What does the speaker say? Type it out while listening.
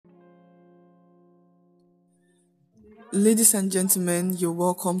Ladies and gentlemen, you're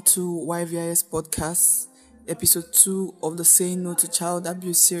welcome to YVIS Podcast, episode 2 of the Saying No to Child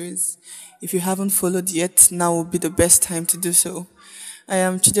Abuse series. If you haven't followed yet, now will be the best time to do so. I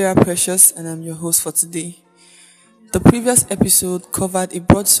am Chidera Precious and I'm your host for today. The previous episode covered a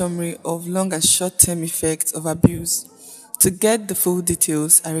broad summary of long and short term effects of abuse. To get the full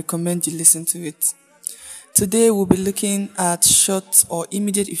details, I recommend you listen to it. Today we'll be looking at short or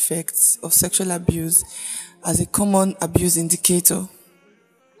immediate effects of sexual abuse as a common abuse indicator.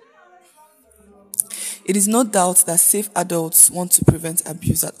 It is no doubt that safe adults want to prevent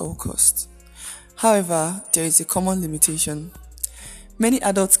abuse at all costs. However, there is a common limitation. Many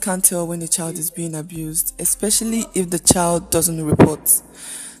adults can't tell when a child is being abused, especially if the child doesn't report.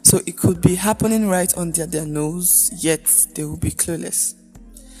 So it could be happening right under their nose, yet they will be clueless.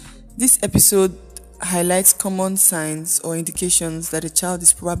 This episode highlights common signs or indications that a child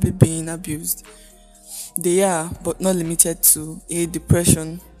is probably being abused. They are, but not limited to, A.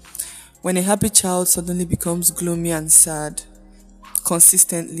 Depression. When a happy child suddenly becomes gloomy and sad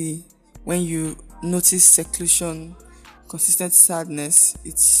consistently, when you notice seclusion, consistent sadness,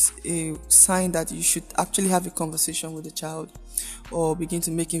 it's a sign that you should actually have a conversation with the child or begin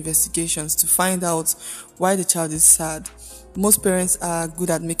to make investigations to find out why the child is sad. Most parents are good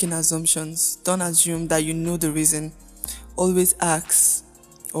at making assumptions. Don't assume that you know the reason. Always ask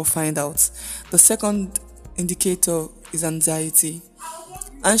or find out. The second indicator is anxiety.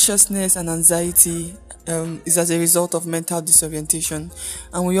 Anxiousness and anxiety is as a result of mental disorientation,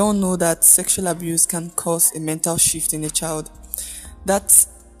 and we all know that sexual abuse can cause a mental shift in a child. That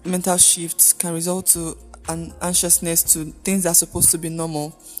mental shift can result to an anxiousness to things that are supposed to be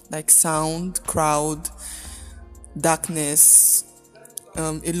normal, like sound, crowd, darkness,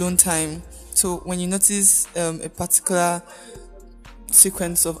 alone time. So when you notice a particular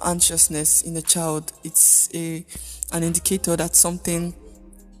sequence of anxiousness in a child, it's an indicator that something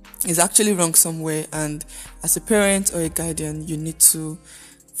is actually wrong somewhere, and as a parent or a guardian, you need to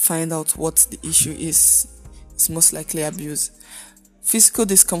find out what the issue is. It's most likely abuse. Physical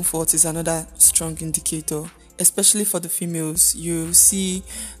discomfort is another strong indicator, especially for the females. You see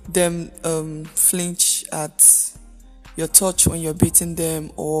them flinch at your touch when you're beating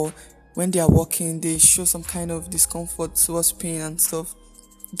them, or when they are walking, they show some kind of discomfort towards pain and stuff.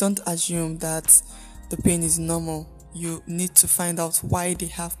 Don't assume that the pain is normal. You need to find out why they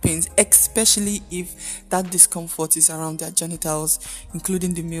have pains, especially if that discomfort is around their genitals,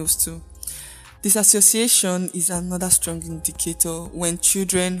 including the males too. Disassociation is another strong indicator. When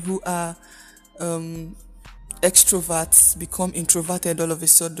children who are extroverts become introverted all of a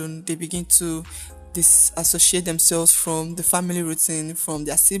sudden, they begin to disassociate themselves from the family routine, from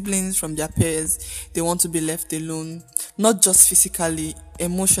their siblings, from their peers. They want to be left alone, not just physically,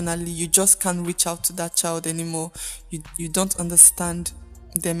 emotionally. You just can't reach out to that child anymore. You don't understand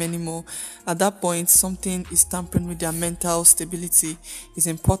them anymore. At that point, something is tampering with their mental stability. It's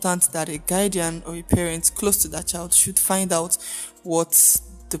important that a guardian or a parent close to that child should find out what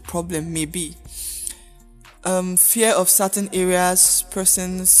the problem may be. Fear of certain areas,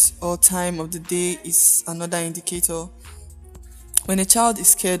 persons, or time of the day is another indicator. When a child is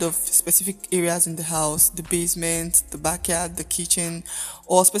scared of specific areas in the house, the basement, the backyard, the kitchen,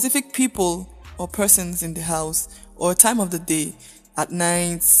 or specific people or persons in the house, or a time of the day, at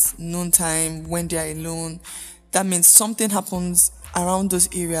night, noontime, when they are alone, that means something happens around those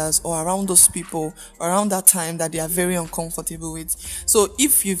areas or around those people around that time that they are very uncomfortable with. So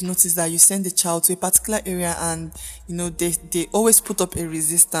if you've noticed that you send the child to a particular area and they always put up a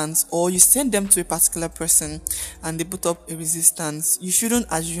resistance, or you send them to a particular person and they put up a resistance, you shouldn't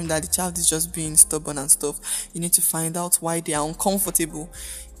assume that the child is just being stubborn and stuff. You need to find out why they are uncomfortable.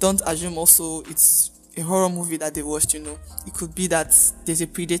 Don't assume also it's a horror movie that they watched. It could be that there's a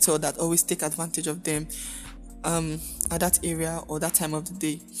predator that always take advantage of them at that area or that time of the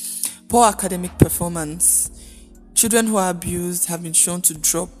day. Poor academic performance. Children who are abused have been shown to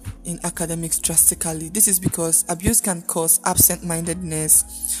drop in academics drastically. This is because abuse can cause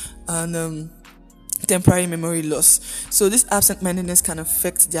absent-mindedness and temporary memory loss. So this absent-mindedness can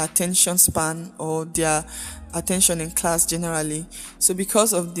affect their attention span or their attention in class generally. So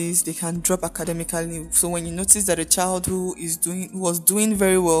because of this, they can drop academically. So when you notice that a child who was doing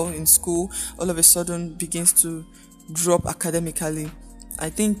very well in school all of a sudden begins to drop academically, I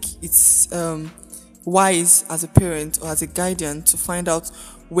think it's wise as a parent or as a guardian to find out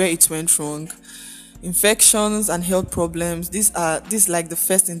where it went wrong. Infections and health problems, this like the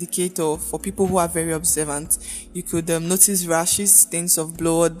first indicator for people who are very observant. You could notice rashes, stains of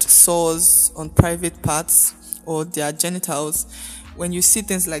blood, sores on private parts or their genitals. When you see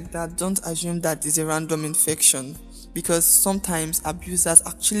things like that, don't assume that it's a random infection. because sometimes abusers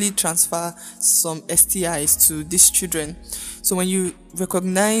actually transfer some STIs to these children. So when you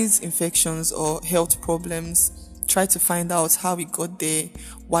recognize infections or health problems, try to find out how it got there,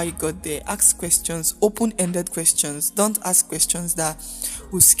 why it got there. Ask questions, open-ended questions. Don't ask questions that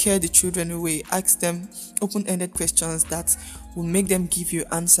will scare the children away. Ask them open-ended questions that will make them give you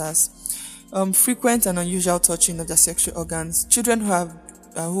answers. Frequent and unusual touching of their sexual organs. Children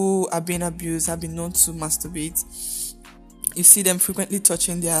who are being abused have been known to masturbate. You see them frequently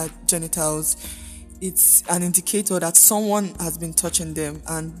touching their genitals. It's an indicator that someone has been touching them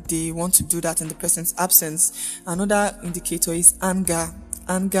and they want to do that in the person's absence. Another indicator is anger.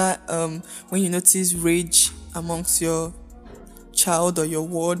 When you notice rage amongst your child or your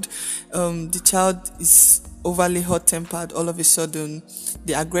ward, the child is overly hot-tempered all of a sudden.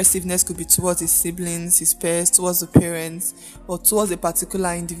 The aggressiveness could be towards his siblings, his peers, towards the parents, or towards a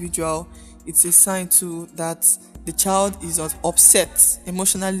particular individual. It's a sign too that the child is upset,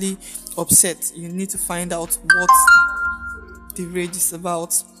 emotionally upset. You need to find out what the rage is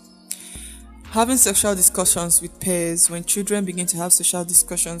about. Having sexual discussions with peers. When children begin to have social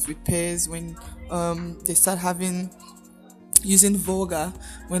discussions with peers, when they start using vulgar,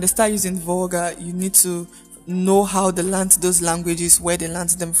 you need to know how they learned those languages, where they learned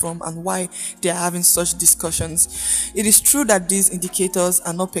them from, and why they are having such discussions. It is true that these indicators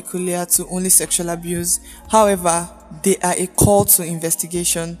are not peculiar to only sexual abuse. However, they are a call to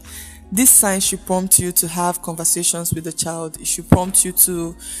investigation. This sign should prompt you to have conversations with the child. It should prompt you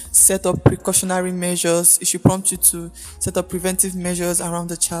to set up precautionary measures. It should prompt you to set up preventive measures around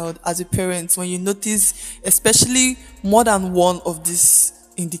the child. As a parent, when you notice, especially more than one of these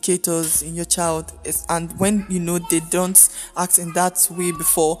indicators in your child, and when you know they don't act in that way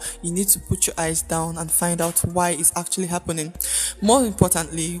before, you need to put your eyes down and find out why it's actually happening. More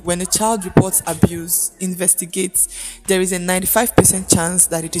importantly, when a child reports abuse, investigate. There is a 95% chance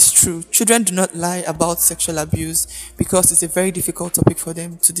that it is true. Children do not lie about sexual abuse because it's a very difficult topic for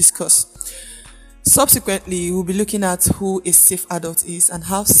them to discuss. Subsequently, we'll be looking at who a safe adult is and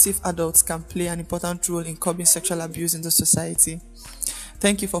how safe adults can play an important role in curbing sexual abuse in the society.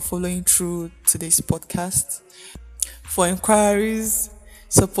 Thank you for following through today's podcast. For inquiries,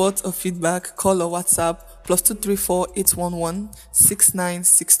 support or feedback, call or WhatsApp +234 811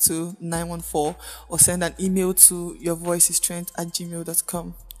 6962 914 or send an email to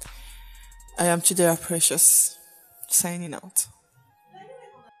yourvoiceisstrength@gmail.com. I am Chidera Precious, signing out.